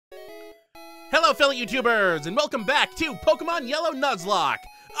Hello, fellow YouTubers, and welcome back to Pokémon Yellow Nuzlocke.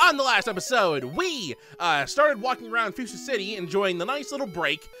 On the last episode, we started walking around Fuchsia City, enjoying the nice little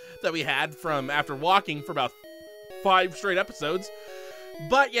break that we had from after walking for about 5 straight episodes.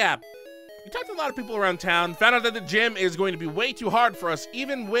 But yeah, we talked to a lot of people around town, found out that the gym is going to be way too hard for us,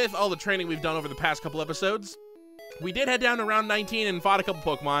 even with all the training we've done over the past couple episodes. We did head down to round 19 and fought a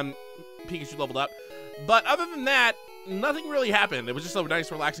couple Pokemon. Pikachu leveled up. But other than that, nothing really happened. It was just a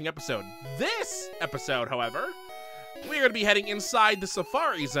nice, relaxing episode. This episode, however, we're going to be heading inside the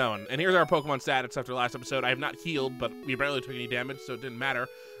Safari Zone. And here's our Pokemon status after last episode. I have not healed, but we barely took any damage, so it didn't matter.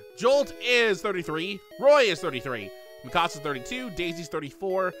 Jolt is 33. Roy is 33. Mikasa is 32. Daisy's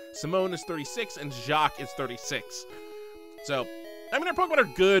 34. Simone is 36. And Jacques is 36. So, I mean, our Pokemon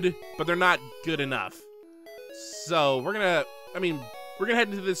are good, but they're not good enough. So, we're going to head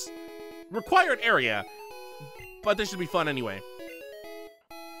into this required area, but this should be fun anyway.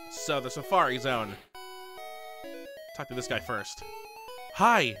 So, the Safari Zone. Talk to this guy first.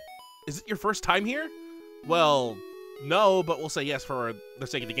 Hi, is it your first time here? Well, no, but we'll say yes for the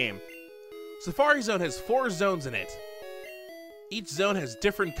sake of the game. Safari Zone has 4 zones in it. Each zone has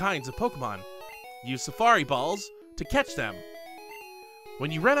different kinds of Pokemon. Use Safari Balls to catch them.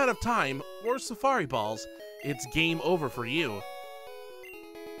 When you run out of time or Safari Balls, it's game over for you.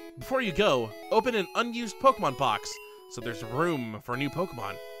 Before you go, open an unused Pokemon box so there's room for new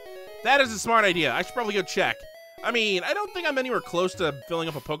Pokemon. That is a smart idea. I should probably go check. I mean, I don't think I'm anywhere close to filling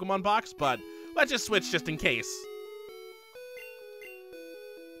up a Pokemon box, but let's just switch just in case.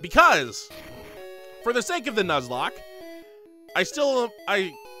 Because, for the sake of the Nuzlocke, for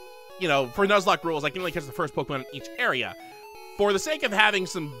Nuzlocke rules, I can only catch the first Pokemon in each area. For the sake of having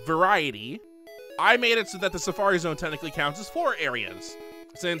some variety, I made it so that the Safari Zone technically counts as 4 areas.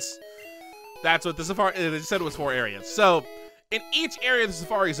 Since that's what they said it was 4 areas. So, in each area of the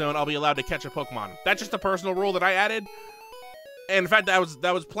Safari Zone, I'll be allowed to catch a Pokemon. That's just a personal rule that I added. And in fact, that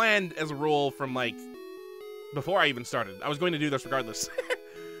was planned as a rule from, like, before I even started. I was going to do this regardless.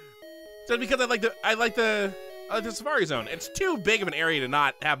 So because I like the Safari Zone. It's too big of an area to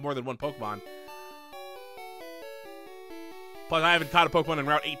not have more than 1 Pokemon. Plus, I haven't caught a Pokemon in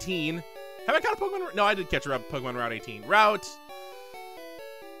Route 18. Have I caught a Pokemon? No, I did catch a Pokemon in Route 18.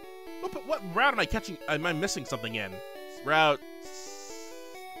 What route am I catching? Am I missing something in? Route...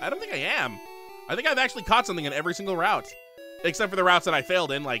 I don't think I am. I think I've actually caught something in every single route. Except for the routes that I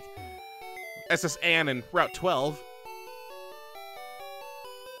failed in, like SS Anne and Route 12.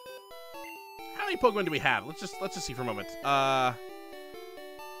 How many Pokemon do we have? Let's just see for a moment.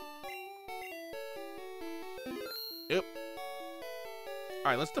 Yep.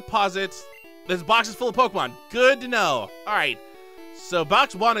 Alright, let's deposit. This box is full of Pokemon. Good to know. Alright. So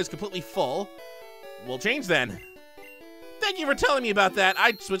box 1 is completely full. We'll change then. Thank you for telling me about that.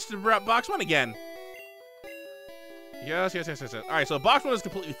 I switched to box 1 again. Yes. Alright, so box 1 is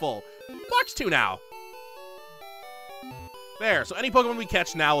completely full. Box 2 now. There, so any Pokemon we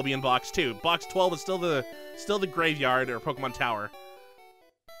catch now will be in box 2. Box 12 is still the graveyard or Pokemon Tower.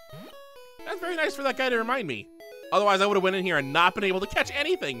 That's very nice for that guy to remind me. Otherwise, I would have went in here and not been able to catch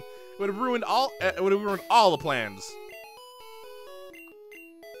anything. It would have ruined all the plans.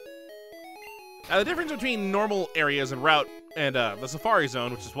 Now, the difference between normal areas and route and the Safari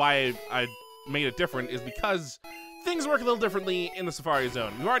Zone, which is why I made it different, is because things work a little differently in the Safari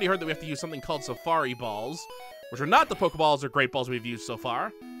Zone. We've already heard that we have to use something called Safari Balls, which are not the Pokeballs or Great Balls we've used so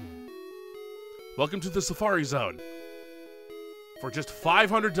far. Welcome to the Safari Zone. For just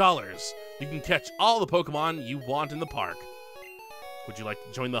 $500, you can catch all the Pokemon you want in the park. Would you like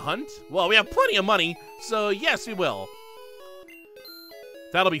to join the hunt? Well, we have plenty of money, so yes, we will.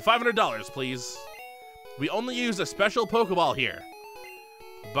 That'll be $500, please. We only use a special Pokeball here.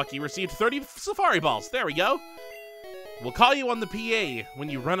 Bucky received 30 Safari Balls. There we go. We'll call you on the PA when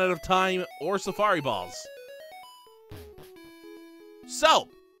you run out of time or Safari Balls. So,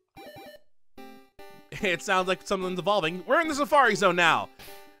 it sounds like something's evolving. We're in the Safari Zone now.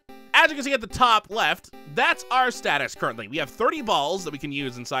 As you can see at the top left, that's our status currently. We have 30 balls that we can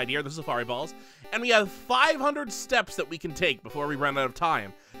use inside here, the Safari Balls, and we have 500 steps that we can take before we run out of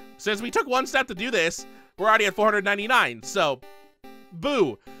time. Since we took 1 step to do this, we're already at 499, so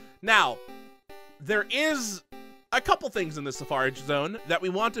boo. Now, there is a couple things in the Safari Zone that we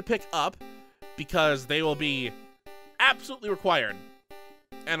want to pick up because they will be absolutely required.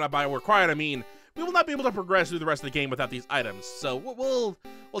 And by required, I mean we will not be able to progress through the rest of the game without these items, so we'll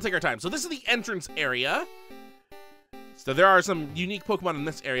take our time. So this is the entrance area. So there are some unique Pokemon in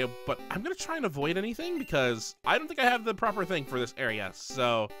this area, but I'm going to try and avoid anything because I don't think I have the proper thing for this area,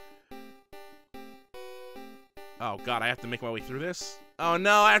 so... Oh god, I have to make my way through this? Oh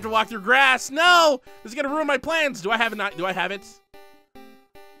no, I have to walk through grass. No! This is gonna ruin my plans. Do I have it? Do I have it?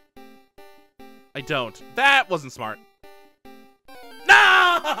 I don't. That wasn't smart.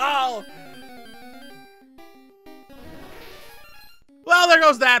 No! Well, there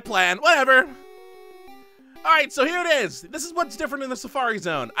goes that plan. Whatever. Alright, so here it is. This is what's different in the Safari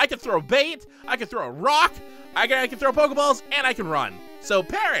Zone. I can throw bait, I can throw a rock, I can throw Pokeballs, and I can run. So,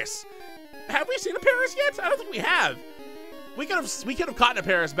 Paris. Have we seen a Paris yet? I don't think we have. We could have caught a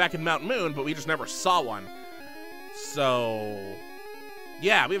Paris back in Mount Moon, but we just never saw one. So,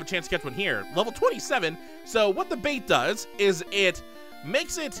 yeah, we have a chance to catch one here. Level 27. So what the bait does is it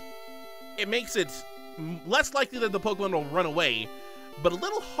makes it less likely that the Pokemon will run away, but a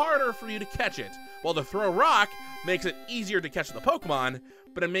little harder for you to catch it. While the throw rock makes it easier to catch the Pokemon,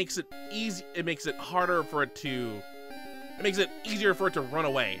 but it makes it easier for it to run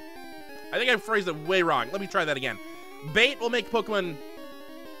away. I think I phrased it way wrong. Let me try that again. Bait will make Pokemon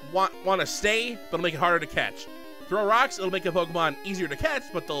want to stay, but it'll make it harder to catch. Throw rocks, it'll make the Pokemon easier to catch,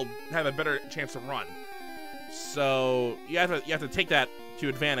 but they'll have a better chance to run. So you have to take that to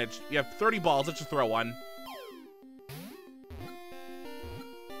advantage. You have 30 balls. Let's just throw one.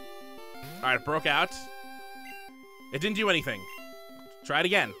 All right, it broke out. It didn't do anything. Try it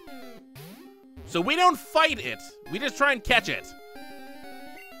again. So we don't fight it. We just try and catch it.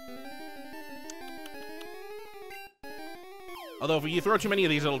 Although if you throw too many of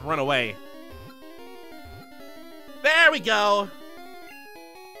these, it'll run away. There we go.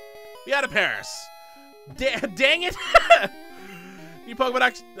 We had a Paris. Dang it. You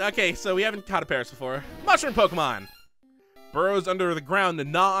Pokemon. Okay, so we haven't caught a Paris before. Mushroom Pokemon. Burrows under the ground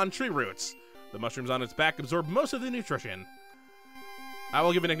and gnaw on tree roots. The mushrooms on its back absorb most of the nutrition. I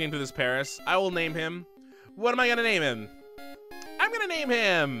will give a nickname to this Paris. I will name him. What am I going to name him? I'm going to name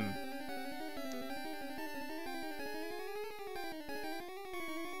him...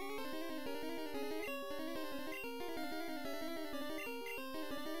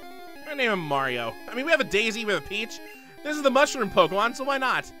 I name him Mario. I mean, we have a Daisy with a Peach. This is the Mushroom Pokemon, so why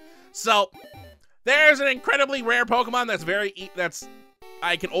not? So, there's an incredibly rare Pokemon that's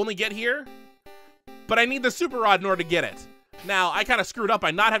I can only get here, but I need the Super Rod in order to get it. Now, I kind of screwed up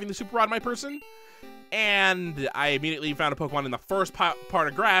by not having the Super Rod in my person, and I immediately found a Pokemon in the first part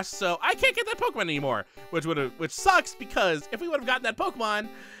of grass, so I can't get that Pokemon anymore, which sucks because if we would have gotten that Pokemon,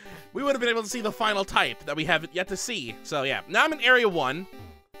 we would have been able to see the final type that we haven't yet to see. So yeah, now I'm in Area 1.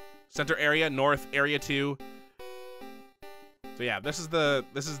 Center area, north, area 2. So yeah, this is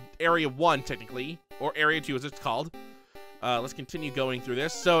area 1 technically, or area 2 as it's called. Let's continue going through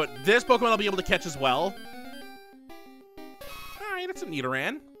this. So this Pokemon I'll be able to catch as well. Alright, it's a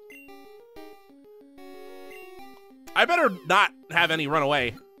Nidoran. I better not have any run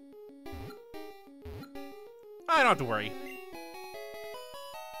away. I don't have to worry.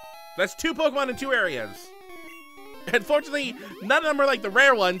 That's 2 Pokemon in 2 areas. Unfortunately, none of them are like the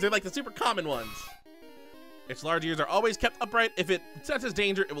rare ones. They're like the super common ones. Its large ears are always kept upright. If it senses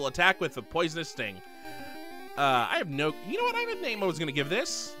danger, it will attack with a poisonous sting. I have no... You know what? I have a name I was going to give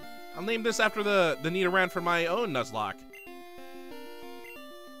this. I'll name this after the Nidoran from my own Nuzlocke.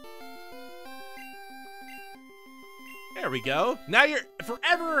 There we go. Now you're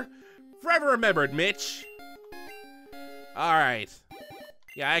forever remembered, Mitch. All right.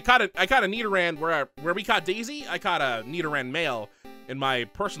 Yeah, I caught a Nidoran where we caught Daisy. I caught a Nidoran male in my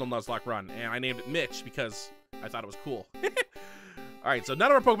personal Nuzlocke run, and I named it Mitch because I thought it was cool. All right, so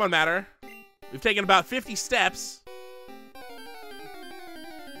none of our Pokemon matter. We've taken about 50 steps.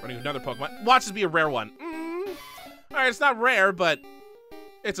 Running another Pokemon. Watch this be a rare one. All right, it's not rare, but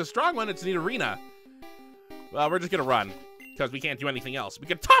it's a strong one. It's Nidorina. Well, we're just gonna run because we can't do anything else. We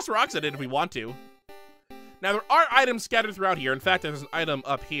can toss rocks at it if we want to. Now, there are items scattered throughout here. In fact, there's an item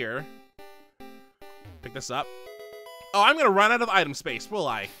up here. Pick this up. Oh, I'm going to run out of item space, will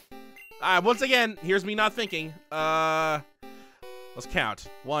I? Once again, here's me not thinking. Let's count.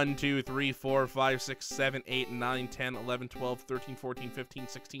 1, 2, 3, 4, 5, 6, 7, 8, 9, 10, 11, 12, 13, 14, 15,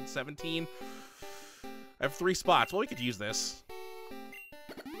 16, 17. I have 3 spots. Well, we could use this.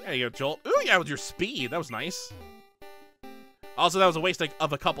 There you go, Jolt. Ooh, yeah, with your speed. That was nice. Also, that was a waste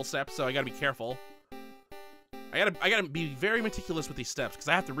of a couple steps, so I got to be careful. I gotta be very meticulous with these steps because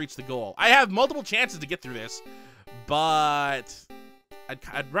I have to reach the goal. I have multiple chances to get through this, but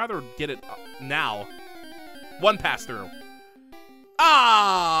I'd rather get it now. 1 pass through.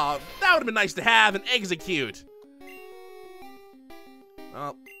 Ah, that would have been nice to have and execute.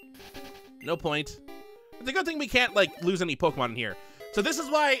 Well, no point. It's a good thing we can't like lose any Pokemon in here. So this is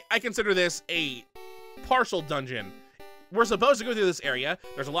why I consider this a partial dungeon. We're supposed to go through this area.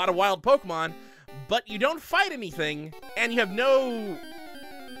 There's a lot of wild Pokemon, but you don't fight anything, and you have no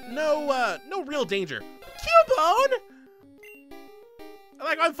no real danger. Cubone!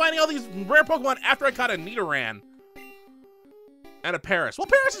 I'm finding all these rare Pokemon after I caught a Nidoran. And a Paris. Well,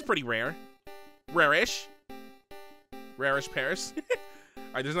 Paris is pretty rare. Rare-ish. Rare-ish Paris. All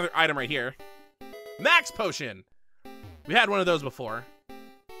right, there's another item right here. Max Potion. We had one of those before. All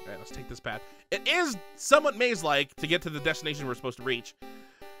right, let's take this path. It is somewhat maze-like to get to the destination we're supposed to reach.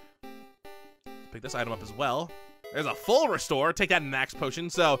 Let's pick this item up as well. There's a full restore. Take that in Max Potion.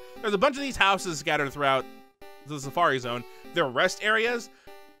 So there's a bunch of these houses scattered throughout the Safari Zone. They're rest areas.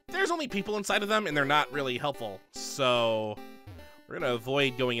 There's only people inside of them, and they're not really helpful. So we're gonna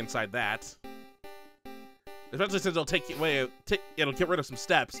avoid going inside that. Especially since it'll get rid of some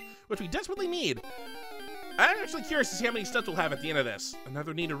steps, which we desperately need. I'm actually curious to see how many steps we'll have at the end of this.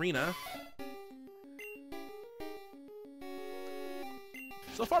 Another neat arena.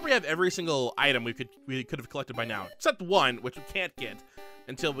 So far, we have every single item we could have collected by now, except one, which we can't get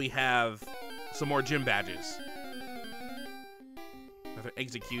until we have some more gym badges. Another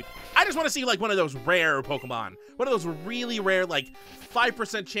Execute. I just want to see like one of those rare Pokemon, one of those really rare, like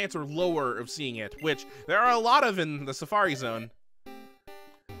 5% chance or lower of seeing it, which there are a lot of in the Safari Zone.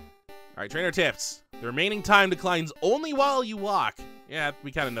 All right, trainer tips. The remaining time declines only while you walk. Yeah,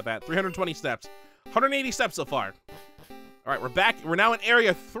 we kind of know that. 320 steps, 180 steps so far. All right, we're back. We're now in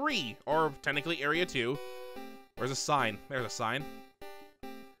Area 3, or technically Area 2. Where's a sign? There's a sign.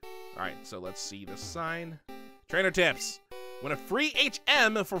 All right, so let's see the sign. Trainer tips. Win a free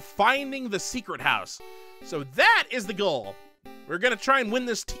HM for finding the secret house. So that is the goal. We're gonna try and win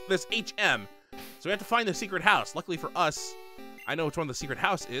this HM. So we have to find the secret house. Luckily for us, I know which one the secret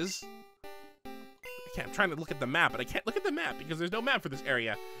house is. I'm trying to look at the map, but I can't look at the map because there's no map for this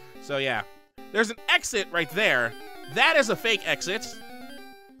area. So yeah, there's an exit right there. That is a fake exit.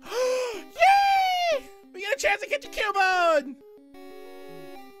 Yay! We get a chance to catch a Cubone!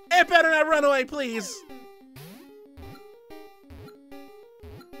 It better not run away, please.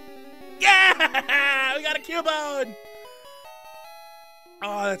 Yeah! We got a Cubone!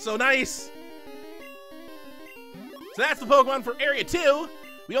 Oh, that's so nice. So that's the Pokemon for Area 2.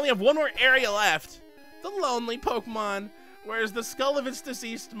 We only have one more area left. The lonely Pokemon. Where's the skull of its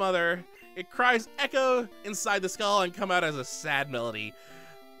deceased mother? It cries echo inside the skull and come out as a sad melody.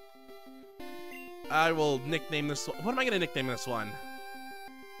 I will nickname this one. What am I going to nickname this one?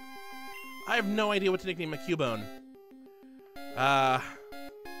 I have no idea what to nickname a Cubone.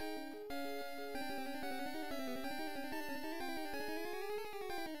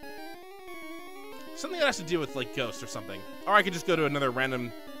 Something that has to do with, like, Ghost or something. Or I could just go to another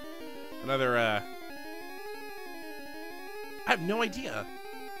random... I have no idea.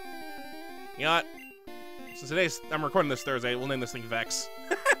 You know what? Since I'm recording this Thursday, we'll name this thing Vex.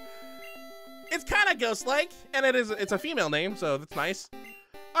 It's kind of ghost-like, and it's a female name, so that's nice.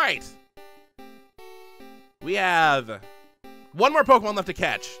 All right. We have one more Pokemon left to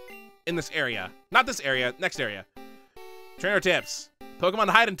catch in this area. Not this area, next area. Trainer tips. Pokemon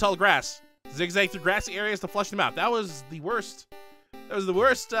hide in tall grass. Zigzag through grassy areas to flush them out. That was the worst. That was the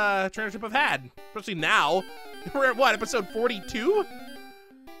worst trainer tip I've had. Especially now. We're at what, episode 42?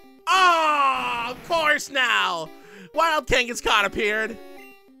 Oh, of course now. Wild Kangaskhan appeared.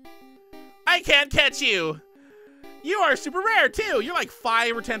 I can't catch you. You are super rare too. You're like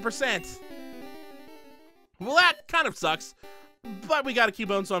 5 or 10%. Well, that kind of sucks. But we got a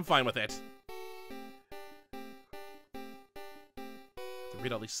Cubone, so I'm fine with it.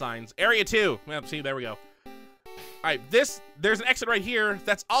 Read all these signs. Area 2. Well, see, there we go. All right, there's an exit right here.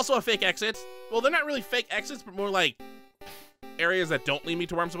 That's also a fake exit. Well, they're not really fake exits, but more like areas that don't lead me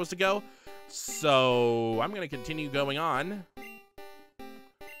to where I'm supposed to go. So I'm gonna continue going on.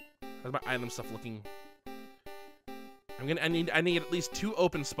 How's my item stuff looking? I need at least 2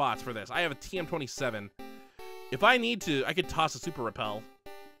 open spots for this. I have a TM27. If I need to, I could toss a Super Repel.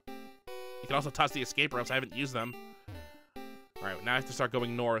 You can also toss the Escape Ropes. I haven't used them. All right, now I have to start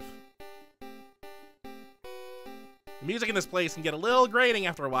going north. The music in this place can get a little grating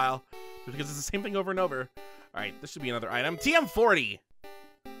after a while, just because it's the same thing over and over. All right, this should be another item. TM40.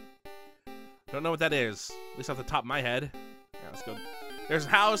 Don't know what that is, at least off the top of my head. Yeah, let's go. There's a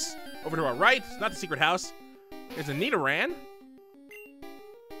house over to our right. It's not the secret house. There's a Nidoran.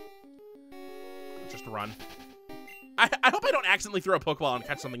 Let's just run. I hope I don't accidentally throw a Pokeball and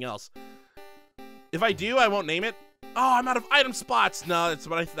catch something else. If I do, I won't name it. Oh, I'm out of item spots. No, that's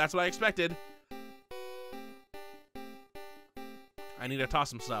what I expected. I need to toss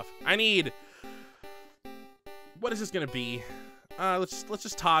some stuff. What is this gonna be? Let's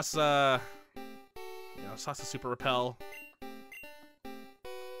just toss let's toss the Super Repel.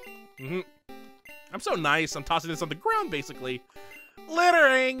 I'm so nice. I'm tossing this on the ground basically.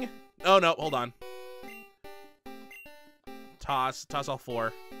 Littering! Oh, no, hold on. Toss all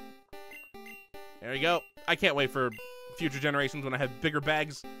 4. There we go. I can't wait for future generations when I have bigger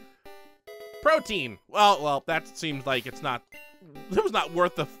bags. Protein! Well, that seems like it was not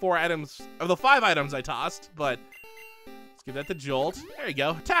worth the 4 items, of the 5 items I tossed, but let's give that the jolt. There you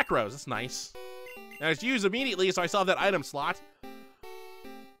go. Attack Rose, that's nice. And it's used immediately, so I still have that item slot.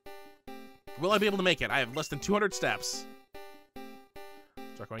 Will I be able to make it? I have less than 200 steps.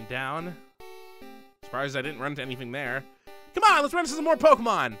 Start going down. Surprised I didn't run into anything there. Come on, let's run into some more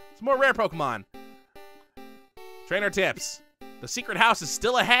Pokemon. Some more rare Pokemon. Trainer tips. The secret house is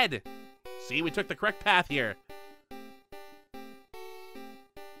still ahead. See, we took the correct path here.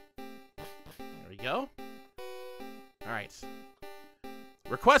 There we go. All right.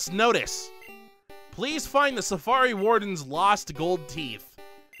 Request notice. Please find the Safari Warden's lost gold teeth.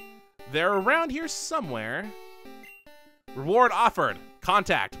 They're around here somewhere. Reward offered.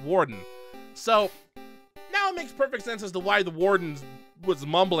 Contact Warden. So, now it makes perfect sense as to why the Warden was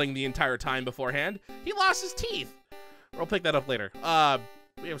mumbling the entire time beforehand. He lost his teeth. We'll pick that up later.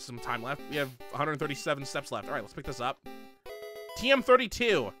 We have some time left. We have 137 steps left. All right, let's pick this up.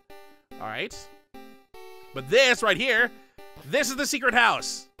 TM32. All right. But this right here, this is the secret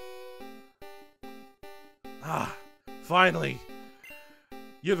house. Ah, finally.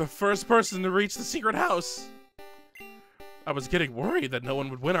 You're the first person to reach the secret house. I was getting worried that no one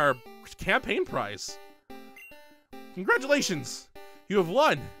would win our campaign prize. Congratulations, you have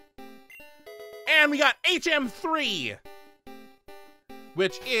won. And we got HM3,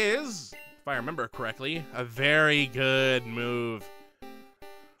 which is, if I remember correctly, a very good move.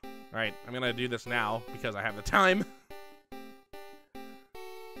 All right, I'm gonna do this now because I have the time.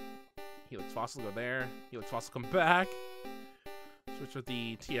 Helix Fossil, go there. Helix Fossil, come back. Switch with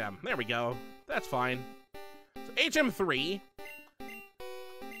the TM. There we go. That's fine. So HM3.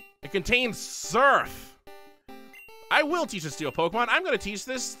 It contains Surf. I will teach this to a Pokemon. I'm going to teach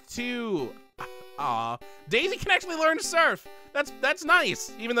this to... Daisy can actually learn Surf. That's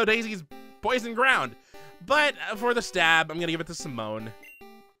nice, even though Daisy's poison ground. But for the stab, I'm going to give it to Simone.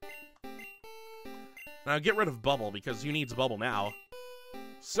 Now get rid of Bubble because you needs Bubble now.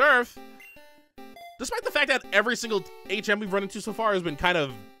 Surf. Despite the fact that every single HM we've run into so far has been kind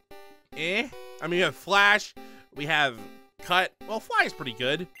of eh. I mean, we have Flash, we have Cut. Well, Fly is pretty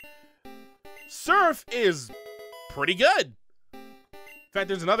good. Surf is pretty good. In fact,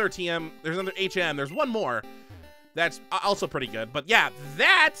 there's another TM, there's another HM, there's one more that's also pretty good. But yeah,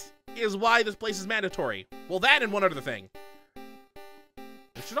 that is why this place is mandatory. Well, that and one other thing.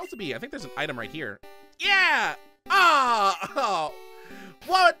 It should also be, I think there's an item right here. Yeah! Oh!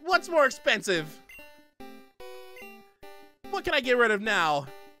 What's more expensive? What can I get rid of now?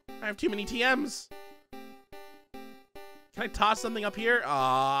 I have too many TMs. Can I toss something up here?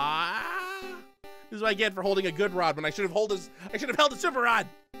 This is what I get for holding a good rod when I should have held a super rod.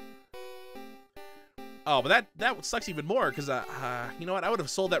 Oh, but that sucks even more because you know what? I would have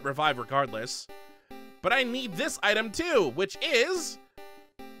sold that revive regardless. But I need this item too, which is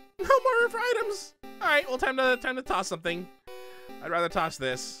no more for items. All right, well, time to toss something. I'd rather toss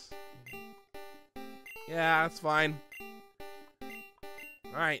this. Yeah, that's fine.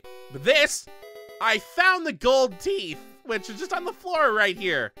 All right, but this, I found the gold teeth, which is just on the floor right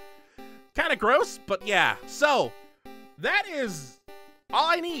here. Kind of gross, but yeah. So, that is all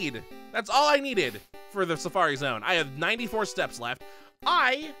I need. That's all I needed for the Safari Zone. I have 94 steps left.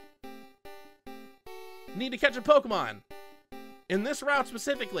 I need to catch a Pokemon. In this route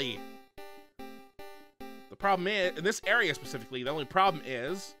specifically, the problem is, in this area specifically, the only problem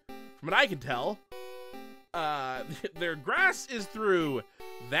is, from what I can tell, their grass is through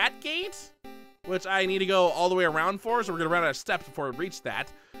that gate, which I need to go all the way around for, so we're gonna run out of steps before we reach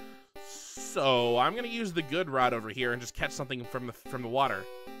that. So I'm gonna use the good route over here and just catch something from the water.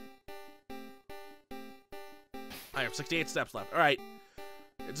 I have 68 steps left. All right,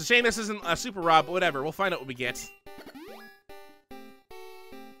 it's a shame this isn't a super rod, but whatever. We'll find out what we get.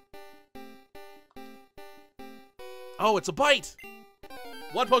 Oh, it's a bite.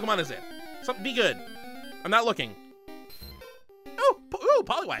 What Pokemon is it? Something be good. I'm not looking. Oh, ooh,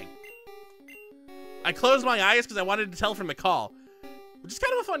 Poliwag. I closed my eyes because I wanted to tell from the call, which is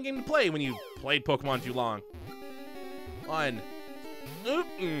kind of a fun game to play when you played Pokemon too long. One. All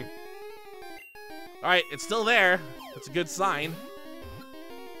right, it's still there. That's a good sign.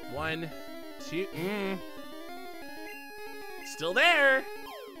 1, 2. Still there.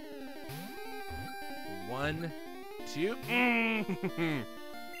 1, 2.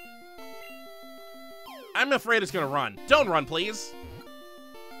 I'm afraid it's gonna run. Don't run, please.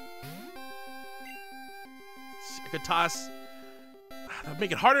 I could toss. That'd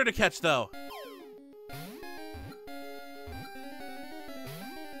make it harder to catch, though.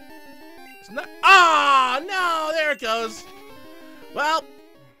 It's not. Oh, no! There it goes. Well,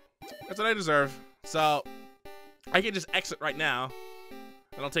 that's what I deserve. So, I can just exit right now.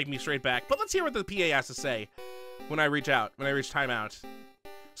 That'll take me straight back. But let's hear what the PA has to say when I reach timeout.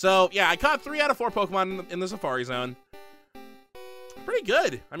 So, yeah, I caught 3 out of 4 Pokemon in the Safari Zone. Pretty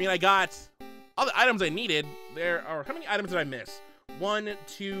good. I mean, I got all the items I needed. There are, how many items did I miss? 1,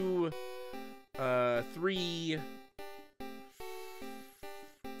 2, 3,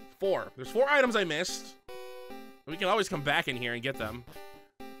 4. There's 4 items I missed. We can always come back in here and get them.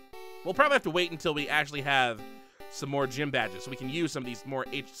 We'll probably have to wait until we actually have some more gym badges so we can use some of these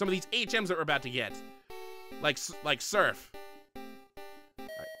HMs that we're about to get. Like Surf. All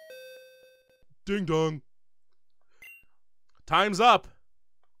right. Ding dong. Time's up.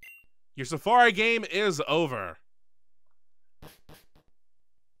 Your Safari game is over.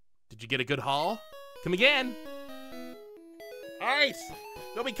 Did you get a good haul? Come again. All right.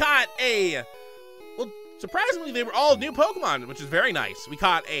 Well, we caught a... Well, surprisingly, they were all new Pokemon, which is very nice. We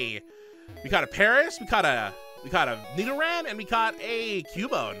caught a Paris, we caught a Nidoran, and we caught a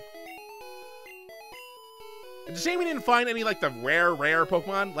Cubone. It's a shame we didn't find any, like, the rare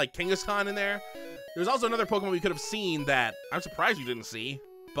Pokemon, like Kangaskhan in there. There was also another Pokemon we could have seen that I'm surprised we didn't see,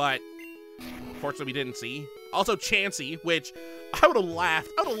 but unfortunately we didn't see. Also Chansey, which I would have laughed.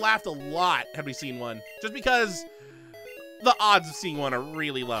 I would have laughed a lot had we seen one, just because the odds of seeing one are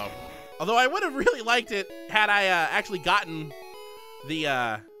really low. Although I would have really liked it had I actually gotten the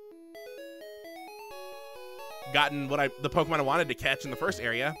the Pokemon I wanted to catch in the first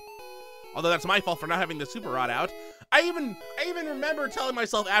area. Although that's my fault for not having the Super Rod out. I even remember telling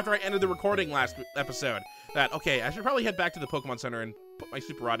myself after I ended the recording last episode that, okay, I should probably head back to the Pokemon Center and put my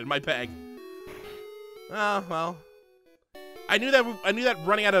Super Rod in my bag. Oh, well. I knew that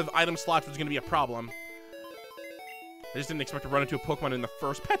running out of item slots was going to be a problem. I just didn't expect to run into a Pokemon in the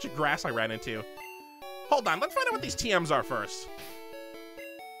first patch of grass I ran into. Hold on, let's find out what these TMs are first.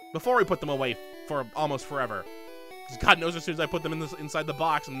 Before we put them away for almost forever. Because God knows as soon as I put them inside the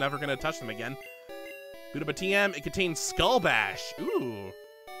box, I'm never going to touch them again. Boot up a TM. It contains Skull Bash. Ooh.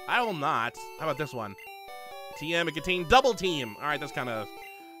 I will not. How about this one? TM. It contained Double Team. All right, that's kind of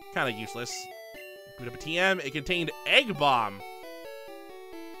useless. Boot up a TM. It contained Egg Bomb.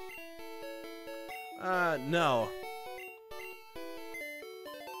 No.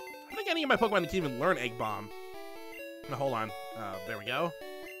 I don't think any of my Pokemon can even learn Egg Bomb. Now, hold on. There we go.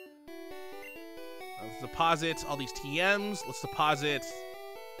 Let's deposit all these TMs. Let's deposit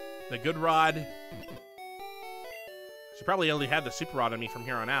the Good Rod. Should probably only have the Super Rod on me from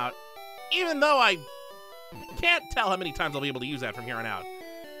here on out. Even though I can't tell how many times I'll be able to use that from here on out.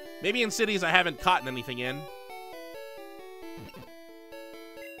 Maybe in cities I haven't caught anything in.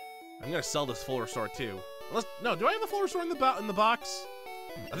 I'm gonna sell this Full Restore too. No, do I have the Full Restore in the box?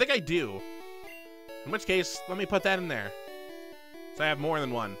 I think I do. In which case, let me put that in there. So I have more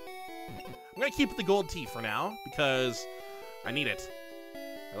than one. I'm gonna keep the gold tea for now because I need it.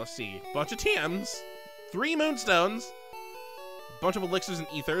 Now, let's see, bunch of TMs, 3 Moonstones, a bunch of Elixirs and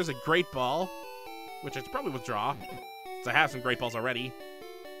Ethers, a Great Ball, which I should probably withdraw since I have some Great Balls already.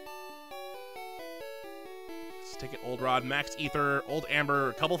 Let's take it, Old Rod, Max Ether, Old Amber,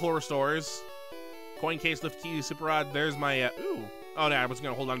 a couple Full Restores, Coin Case, Lift Key, Super Rod. There's my ooh. Oh no, I was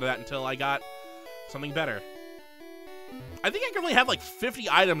gonna hold on to that until I got something better. I think I can only have like 50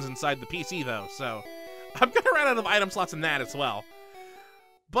 items inside the PC though, so I'm gonna run out of item slots in that as well.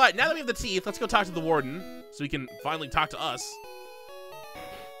 But now that we have the teeth, let's go talk to the Warden so he can finally talk to us.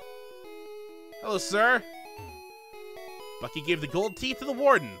 Hello, sir. Bucky gave the gold teeth to the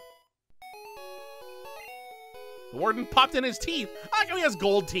Warden. The Warden popped in his teeth. I like how he has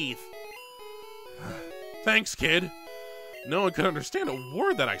gold teeth. Thanks, kid. No one could understand a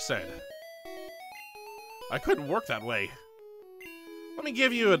word that I said. I couldn't work that way. Let me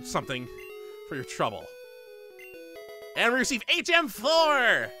give you something for your trouble. And we receive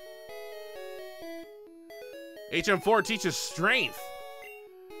HM4! HM4 teaches strength.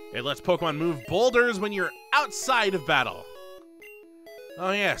 It lets Pokemon move boulders when you're outside of battle.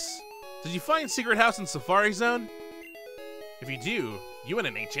 Oh yes. Did you find Secret House in Safari Zone? If you do, you win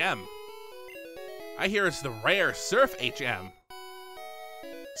an HM. I hear it's the rare Surf HM.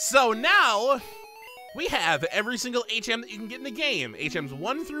 So now, we have every single HM that you can get in the game. HMs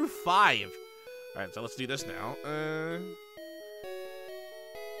 1 through 5. Alright, so let's do this now.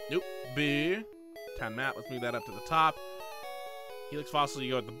 Nope. B. Town map, let's move that up to the top. Helix Fossil,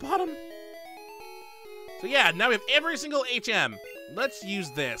 you go at the bottom. So yeah, now we have every single HM. Let's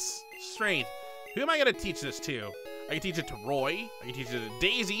use this. Strength. Who am I going to teach this to? I can teach it to Roy. I can teach it to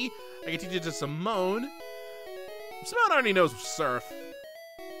Daisy. I can teach it to Simone. Simone already knows Surf.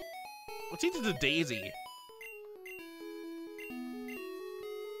 We'll teach it to Daisy.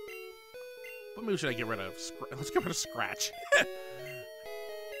 What move should I get rid of? Let's get rid of Scratch.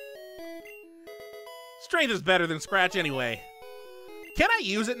 Strength is better than Scratch anyway. Can I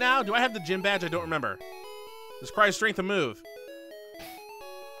use it now? Do I have the gym badge? I don't remember. Does Cry Strength a move?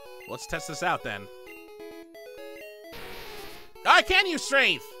 Let's test this out then. I can use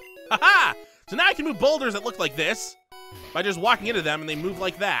Strength! Haha! So now I can move boulders that look like this by just walking into them and they move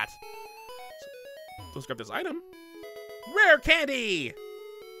like that. So, let's grab this item. Rare candy!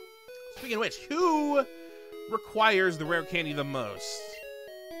 Speaking of which, who requires the rare candy the most?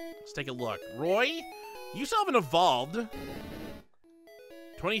 Let's take a look. Roy, you still haven't evolved.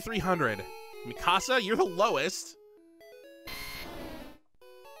 2,300. Mikasa, you're the lowest.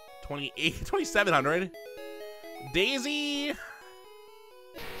 2,700. Daisy,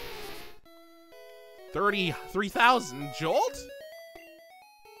 33,000. Jolt,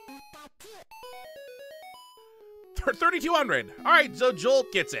 3,200. All right, so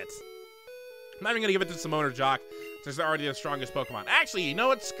Jolt gets it. I'm not even gonna give it to Simone or Jock, since they're already the strongest Pokemon. Actually, you know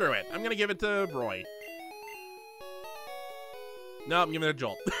what? Screw it. I'm gonna give it to Roy. No, I'm giving it to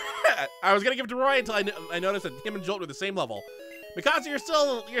Jolt. I was gonna give it to Roy until I noticed that him and Jolt were the same level. Mikasa, you're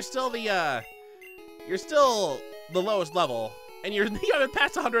still the lowest level, and you haven't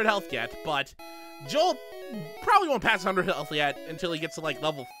passed 100 health yet. But Jolt probably won't pass 100 health yet until he gets to like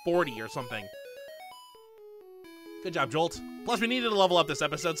level 40 or something. Good job, Jolt. Plus, we needed to level up this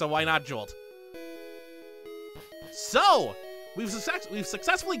episode, so why not Jolt? So, we've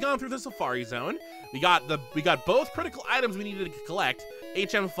successfully gone through the Safari Zone. We got both critical items we needed to collect,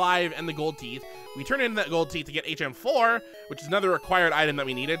 HM5 and the Gold Teeth. We turned in that Gold Teeth to get HM4, which is another required item that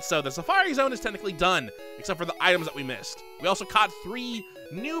we needed. So the Safari Zone is technically done, except for the items that we missed. We also caught 3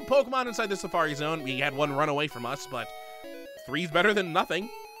 new Pokemon inside the Safari Zone. We had one run away from us, but 3's better than nothing.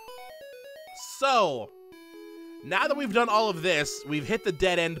 So, now that we've done all of this, we've hit the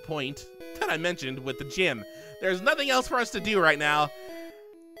dead end point that I mentioned with the gym. There's nothing else for us to do right now,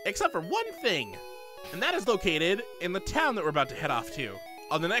 except for one thing, and that is located in the town that we're about to head off to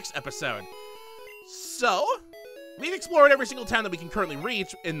on the next episode. So, we've explored every single town that we can currently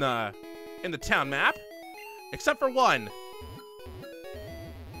reach in the town map, except for one.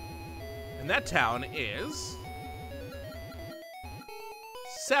 And that town is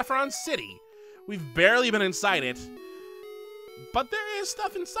Saffron City. We've barely been inside it, but there is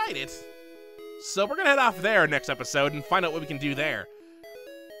stuff inside it. So we're gonna head off there next episode and find out what we can do there.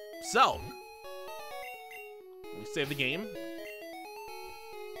 So, let me save the game.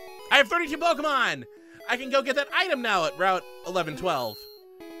 I have 32 Pokemon! I can go get that item now at Route 1112.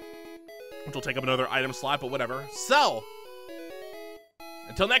 Which will take up another item slot, but whatever. So,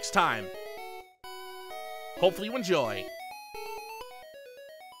 until next time, hopefully you enjoy.